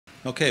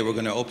Okay, we're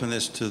going to open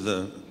this to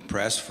the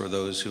press. For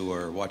those who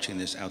are watching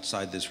this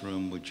outside this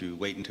room, would you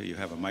wait until you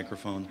have a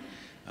microphone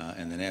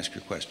and then ask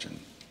your question?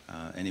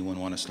 Anyone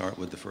want to start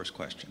with the first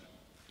question?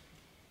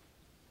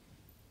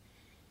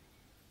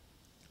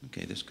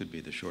 Okay, this could be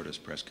the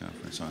shortest press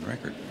conference on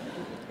record.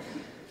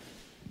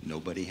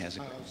 Nobody has a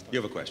question.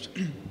 You have a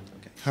question.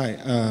 Okay.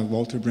 Hi,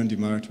 Walter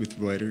Brandimart with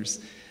Reuters.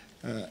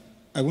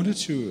 I wanted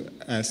to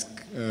ask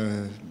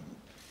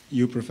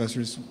you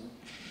professors,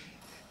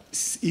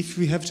 if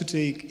we have to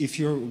take, if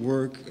your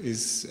work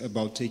is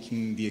about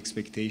taking the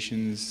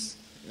expectations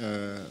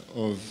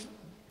of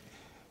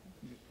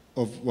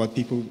what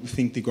people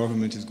think the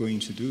government is going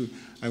to do,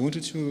 I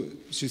wanted to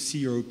see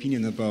your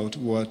opinion about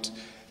what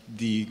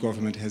the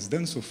government has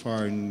done so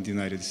far in the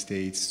United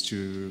States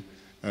to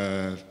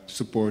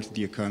support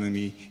the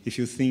economy. If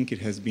you think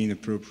it has been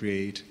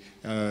appropriate,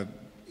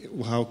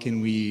 how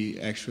can we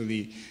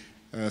actually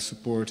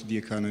support the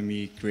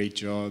economy, create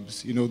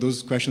jobs? You know,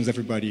 those questions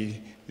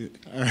everybody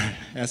are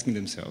asking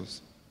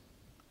themselves.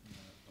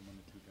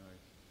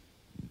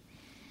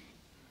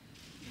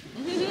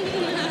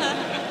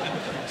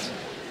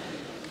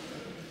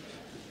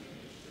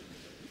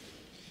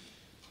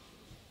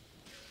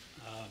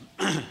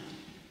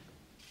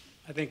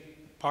 I think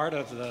part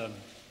of the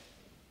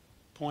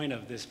point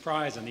of this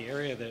prize and the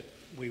area that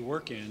we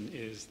work in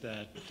is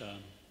that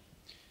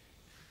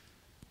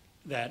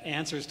that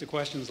answers to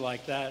questions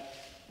like that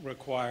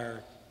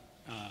require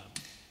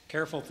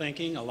careful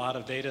thinking, a lot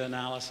of data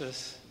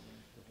analysis,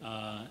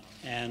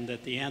 and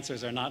that the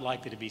answers are not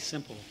likely to be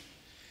simple.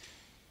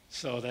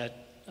 So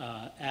that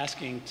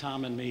asking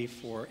Tom and me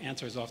for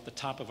answers off the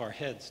top of our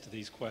heads to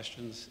these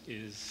questions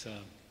is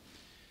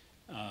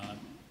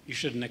you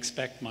shouldn't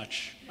expect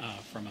much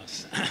from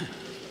us.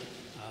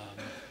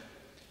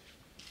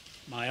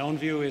 My own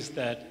view is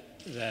that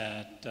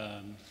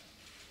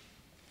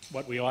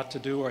what we ought to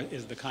do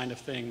is the kind of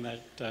thing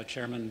that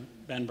Chairman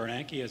Ben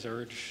Bernanke has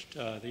urged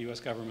the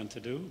U.S. government to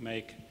do: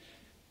 make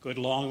good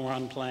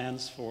long-run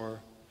plans for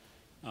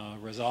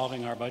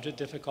resolving our budget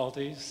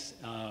difficulties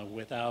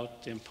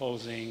without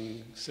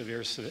imposing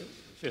severe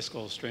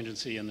fiscal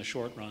stringency in the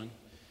short run,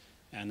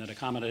 and that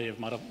accommodative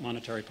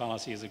monetary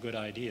policy is a good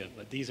idea.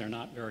 But these are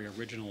not very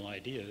original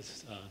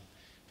ideas.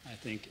 I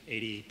think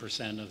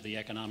 80% of the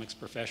economics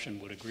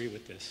profession would agree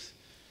with this.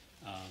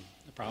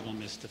 The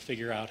problem is to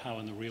figure out how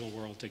in the real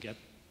world to get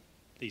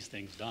these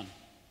things done.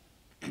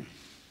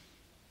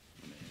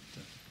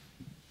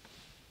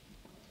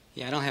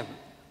 Yeah, I don't have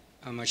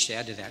much to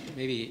add to that.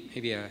 Maybe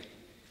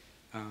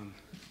I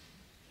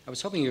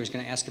was hoping you were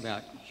going to ask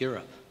about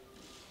Europe,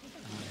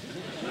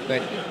 I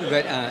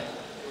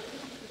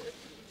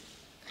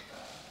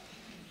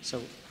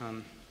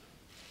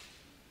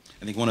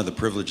think one of the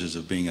privileges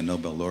of being a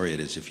Nobel laureate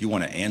is if you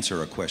want to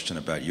answer a question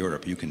about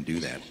Europe, you can do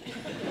that.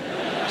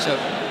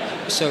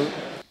 So,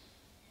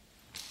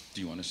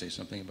 do you want to say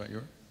something about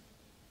Europe?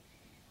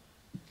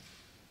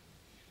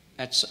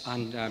 That's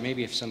on,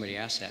 maybe if somebody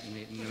asks that.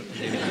 Maybe.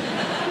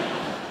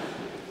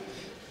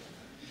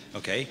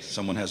 Okay,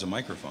 someone has a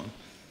microphone.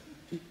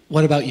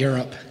 What about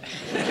Europe?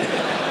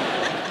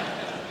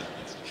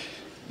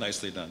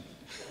 Nicely done.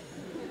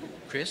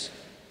 Chris?